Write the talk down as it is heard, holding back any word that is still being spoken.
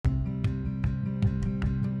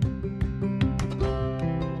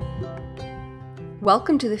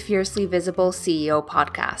Welcome to the Fiercely Visible CEO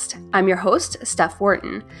podcast. I'm your host, Steph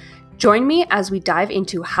Wharton. Join me as we dive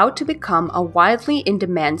into how to become a wildly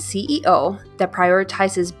in-demand CEO that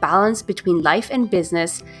prioritizes balance between life and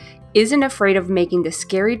business, isn't afraid of making the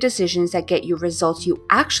scary decisions that get you results you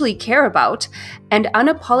actually care about, and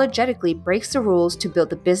unapologetically breaks the rules to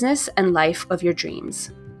build the business and life of your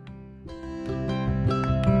dreams.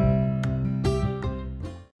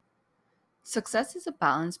 Success is a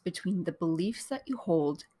balance between the beliefs that you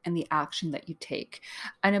hold and the action that you take.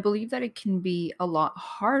 And I believe that it can be a lot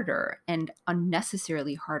harder and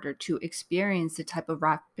unnecessarily harder to experience the type of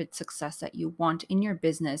rapid success that you want in your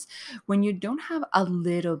business when you don't have a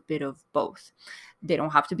little bit of both. They don't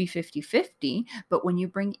have to be 50-50, but when you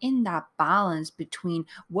bring in that balance between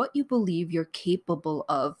what you believe you're capable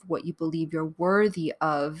of, what you believe you're worthy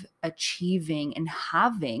of achieving and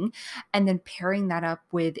having, and then pairing that up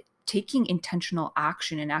with taking intentional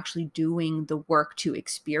action and actually doing the work to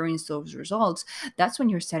experience those results, that's when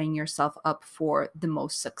you're setting yourself up for the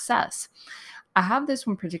most success. I have this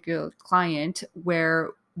one particular client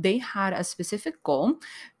where they had a specific goal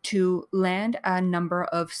to land a number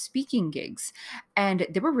of speaking gigs. And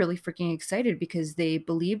they were really freaking excited because they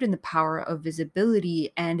believed in the power of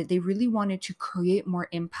visibility and they really wanted to create more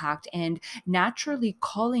impact and naturally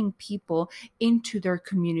calling people into their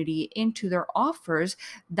community, into their offers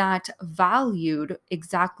that valued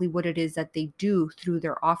exactly what it is that they do through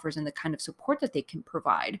their offers and the kind of support that they can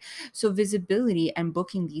provide. So visibility and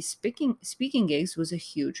booking these speaking gigs was a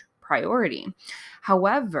huge priority.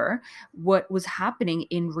 However, what was happening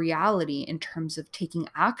in reality in terms of taking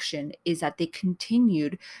action is that they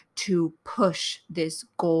continued to push this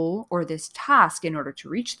goal or this task in order to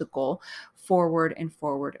reach the goal forward and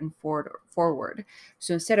forward and forward.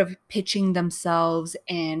 So instead of pitching themselves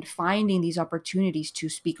and finding these opportunities to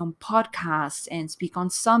speak on podcasts and speak on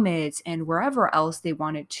summits and wherever else they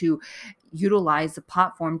wanted to utilize the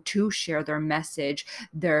platform to share their message,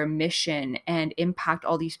 their mission, and impact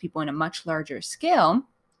all these people in a much larger scale,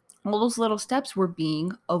 all those little steps were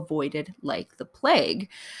being avoided like the plague.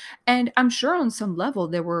 And I'm sure on some level,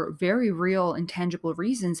 there were very real and tangible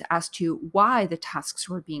reasons as to why the tasks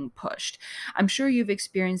were being pushed. I'm sure you've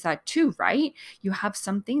experienced that too, right? You have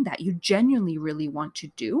something that you genuinely really want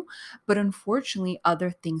to do, but unfortunately,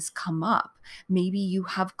 other things come up. Maybe you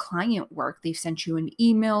have client work. They've sent you an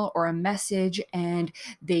email or a message and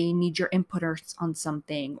they need your input on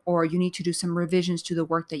something, or you need to do some revisions to the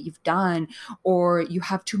work that you've done, or you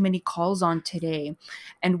have too many calls on today.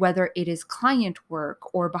 And whether it is client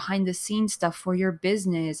work or behind the scenes stuff for your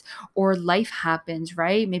business, or life happens,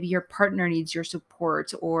 right? Maybe your partner needs your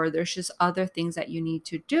support, or there's just other things that you need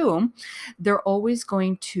to do. They're always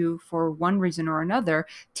going to, for one reason or another,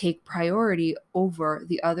 take priority over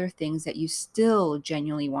the other things that you still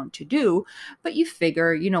genuinely want to do. But you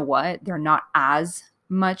figure, you know what? They're not as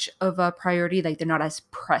much of a priority, like they're not as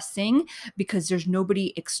pressing because there's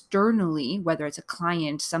nobody externally, whether it's a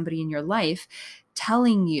client, somebody in your life,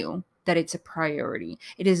 telling you that it's a priority.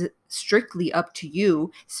 It is strictly up to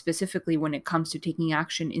you, specifically when it comes to taking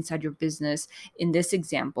action inside your business. In this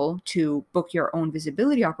example, to book your own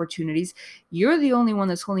visibility opportunities, you're the only one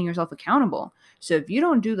that's holding yourself accountable. So if you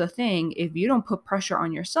don't do the thing, if you don't put pressure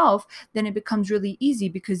on yourself, then it becomes really easy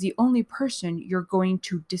because the only person you're going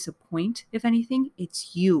to disappoint, if anything,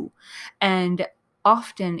 it's you. And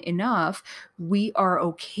often enough, we are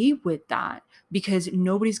okay with that because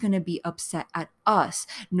nobody's going to be upset at us.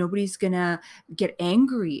 Nobody's going to get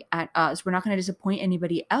angry at us. We're not going to disappoint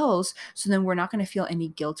anybody else. So then we're not going to feel any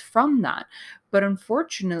guilt from that. But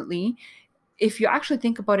unfortunately, if you actually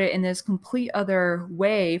think about it in this complete other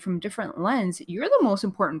way from a different lens, you're the most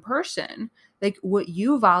important person. Like what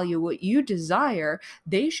you value, what you desire,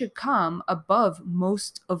 they should come above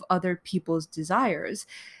most of other people's desires.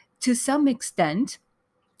 To some extent,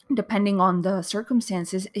 depending on the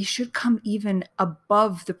circumstances, it should come even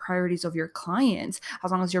above the priorities of your clients,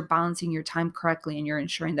 as long as you're balancing your time correctly and you're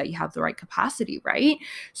ensuring that you have the right capacity, right?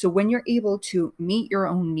 So when you're able to meet your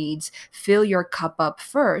own needs, fill your cup up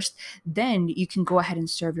first, then you can go ahead and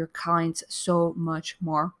serve your clients so much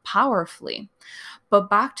more powerfully. But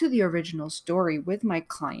back to the original story with my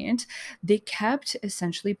client, they kept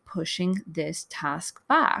essentially pushing this task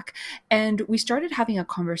back. And we started having a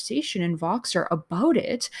conversation in Voxer about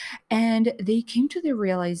it. And they came to the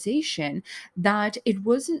realization that it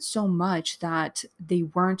wasn't so much that they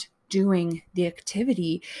weren't doing the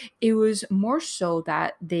activity, it was more so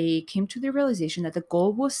that they came to the realization that the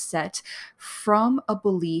goal was set from a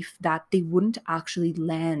belief that they wouldn't actually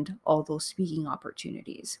land all those speaking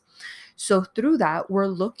opportunities. So, through that, we're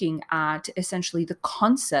looking at essentially the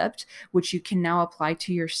concept, which you can now apply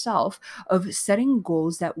to yourself, of setting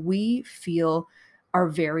goals that we feel are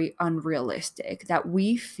very unrealistic, that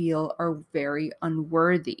we feel are very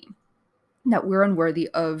unworthy, that we're unworthy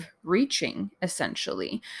of reaching,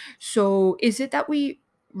 essentially. So, is it that we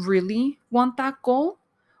really want that goal?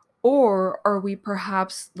 Or are we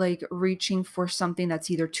perhaps like reaching for something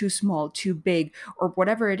that's either too small, too big, or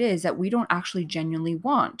whatever it is that we don't actually genuinely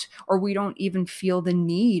want, or we don't even feel the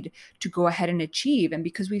need to go ahead and achieve? And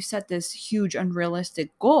because we've set this huge,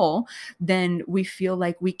 unrealistic goal, then we feel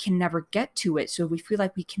like we can never get to it. So if we feel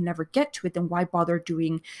like we can never get to it, then why bother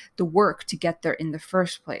doing the work to get there in the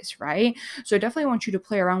first place, right? So I definitely want you to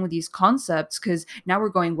play around with these concepts, because now we're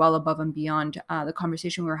going well above and beyond the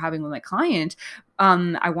conversation we were having with my client.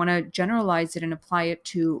 I want to generalize it and apply it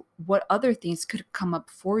to what other things could come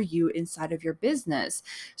up for you inside of your business.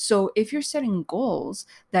 So if you're setting goals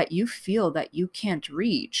that you feel that you can't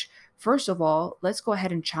reach, first of all, let's go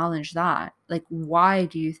ahead and challenge that. Like, why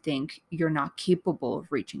do you think you're not capable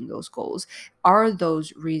of reaching those goals? Are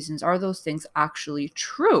those reasons, are those things actually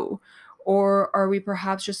true? Or are we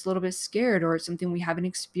perhaps just a little bit scared, or it's something we haven't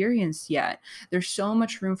experienced yet? There's so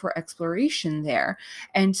much room for exploration there.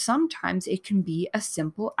 And sometimes it can be as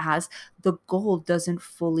simple as the goal doesn't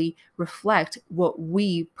fully reflect what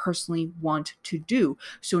we personally want to do.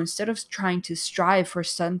 So instead of trying to strive for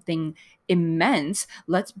something immense,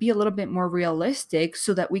 let's be a little bit more realistic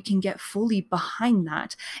so that we can get fully behind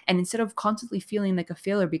that. And instead of constantly feeling like a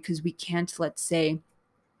failure because we can't, let's say,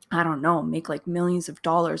 I don't know, make like millions of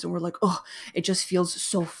dollars. And we're like, oh, it just feels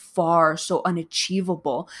so far, so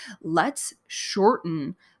unachievable. Let's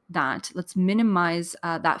shorten that. Let's minimize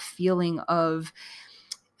that feeling of,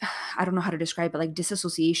 I don't know how to describe it, like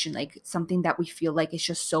disassociation, like something that we feel like is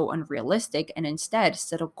just so unrealistic. And instead,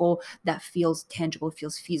 set a goal that feels tangible,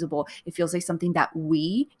 feels feasible. It feels like something that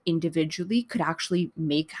we individually could actually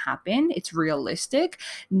make happen. It's realistic.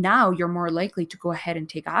 Now you're more likely to go ahead and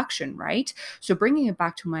take action, right? So bringing it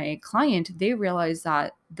back to my client, they realized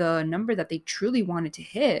that the number that they truly wanted to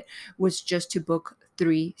hit was just to book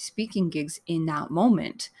 3 speaking gigs in that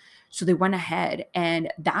moment. So they went ahead,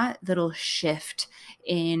 and that little shift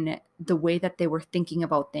in the way that they were thinking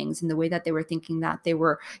about things, and the way that they were thinking that they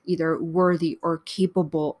were either worthy or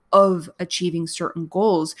capable of achieving certain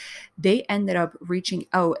goals, they ended up reaching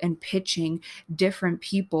out and pitching different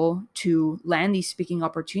people to land these speaking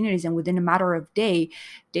opportunities. And within a matter of days,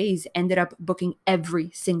 ended up booking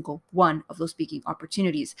every single one of those speaking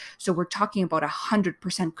opportunities. So we're talking about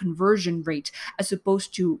 100% conversion rate, as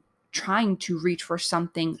opposed to trying to reach for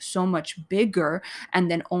something so much bigger and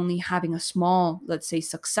then only having a small, let's say,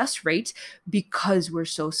 success rate because we're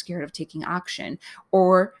so scared of taking action,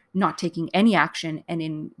 or not taking any action, and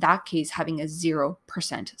in that case having a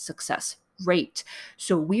 0% success rate.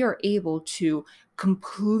 So we are able to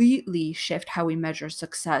completely shift how we measure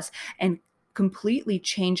success and completely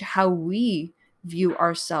change how we view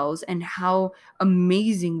ourselves and how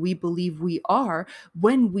amazing we believe we are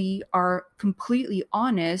when we are completely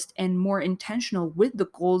honest and more intentional with the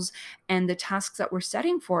goals and the tasks that we're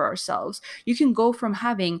setting for ourselves. You can go from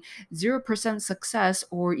having 0% success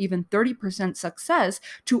or even 30% success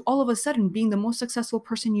to all of a sudden being the most successful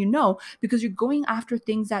person you know, because you're going after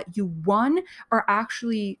things that you, one, are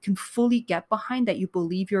actually can fully get behind, that you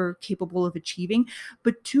believe you're capable of achieving,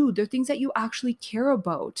 but two, they're things that you actually care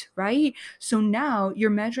about, right? So now you're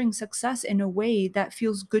measuring success in a way that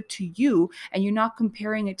feels good to you, and you're not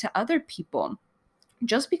comparing it to other people.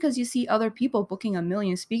 Just because you see other people booking a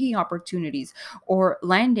million speaking opportunities or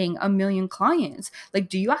landing a million clients, like,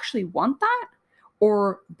 do you actually want that?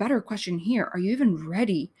 Or better question here, are you even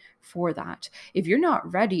ready for that? If you're not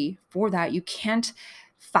ready for that, you can't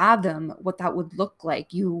fathom what that would look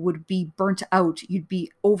like. You would be burnt out, you'd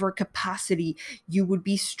be over capacity, you would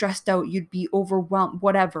be stressed out, you'd be overwhelmed,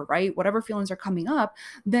 whatever, right? Whatever feelings are coming up,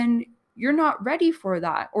 then you're not ready for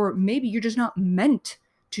that. Or maybe you're just not meant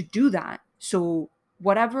to do that. So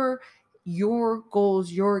whatever your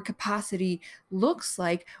goals, your capacity looks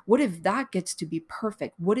like, what if that gets to be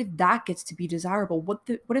perfect? What if that gets to be desirable? What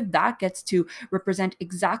if that gets to represent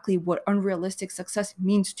exactly what unrealistic success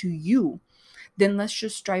means to you? then let's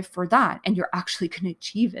just strive for that. And you're actually going to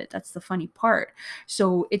achieve it. That's the funny part.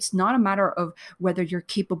 So it's not a matter of whether you're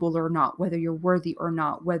capable or not, whether you're worthy or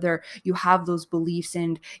not, whether you have those beliefs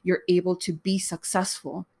and you're able to be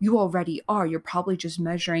successful. You already are. You're probably just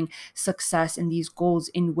measuring success and these goals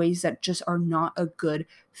in ways that just are not a good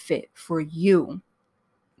fit for you.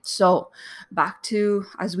 So back to,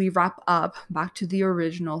 as we wrap up, back to the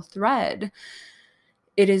original thread,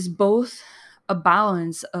 it is both a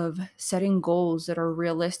balance of setting goals that are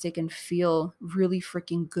realistic and feel really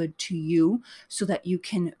freaking good to you so that you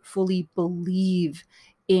can fully believe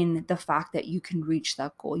in the fact that you can reach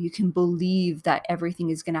that goal. You can believe that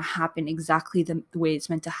everything is going to happen exactly the way it's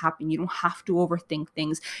meant to happen. You don't have to overthink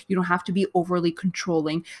things. You don't have to be overly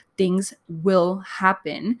controlling. Things will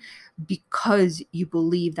happen because you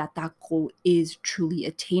believe that that goal is truly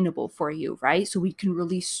attainable for you, right? So we can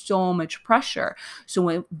release so much pressure.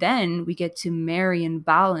 So then we get to marry and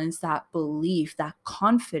balance that belief, that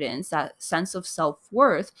confidence, that sense of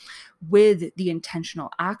self-worth with the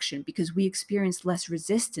intentional action, because we experience less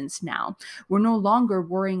resistance now. We're no longer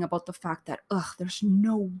worrying about the fact that, there's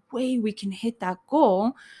no way we can hit that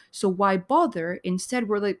goal, so why bother? Instead,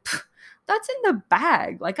 we're like, that's in the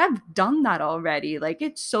bag. Like, I've done that already. Like,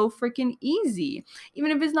 it's so freaking easy.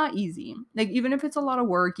 Even if it's not easy, like, even if it's a lot of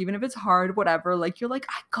work, even if it's hard, whatever, like, you're like,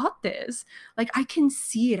 I got this. Like, I can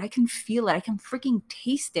see it. I can feel it. I can freaking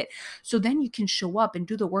taste it. So then you can show up and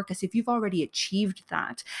do the work as if you've already achieved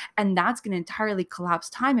that. And that's going to entirely collapse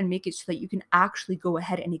time and make it so that you can actually go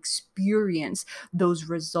ahead and experience those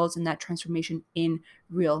results and that transformation in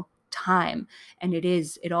real time. And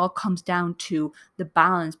it all comes down to the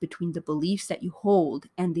balance between the beliefs that you hold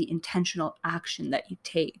and the intentional action that you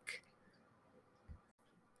take.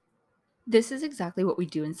 This is exactly what we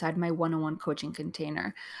do inside my one-on-one coaching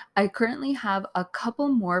container. I currently have a couple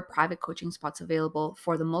more private coaching spots available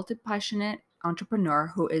for the multi-passionate entrepreneur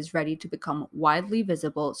who is ready to become widely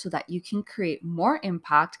visible so that you can create more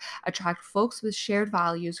impact, attract folks with shared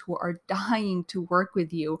values who are dying to work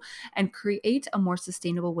with you, and create a more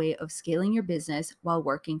sustainable way of scaling your business while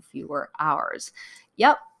working fewer hours.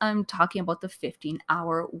 Yep, I'm talking about the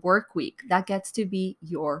 15-hour work week. That gets to be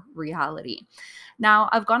your reality. Now,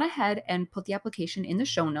 I've gone ahead and put the application in the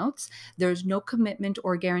show notes. There's no commitment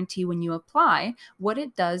or guarantee when you apply. What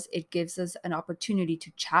it does, it gives us an opportunity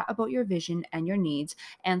to chat about your vision and your needs,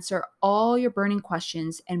 answer all your burning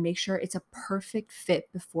questions, and make sure it's a perfect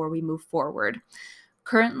fit before we move forward.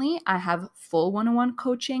 Currently, I have full one-on-one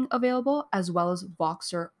coaching available as well as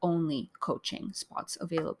Voxer-only coaching spots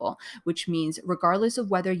available, which means regardless of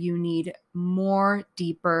whether you need more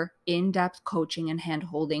deeper, in-depth coaching and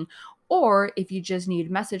hand-holding, or if you just need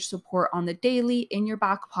message support on the daily in your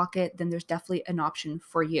back pocket, then there's definitely an option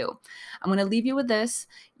for you. I'm going to leave you with this.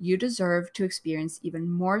 You deserve to experience even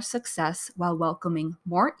more success while welcoming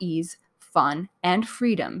more ease, fun, and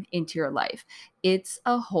freedom into your life. It's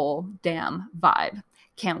a whole damn vibe.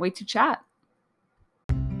 Can't wait to chat.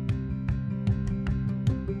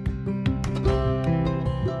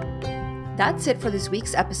 That's it for this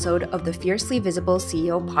week's episode of the Fiercely Visible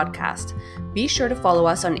CEO podcast. Be sure to follow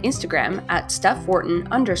us on Instagram at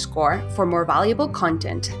 @StephWharton_ for more valuable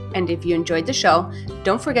content. And if you enjoyed the show,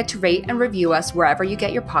 don't forget to rate and review us wherever you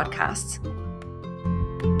get your podcasts.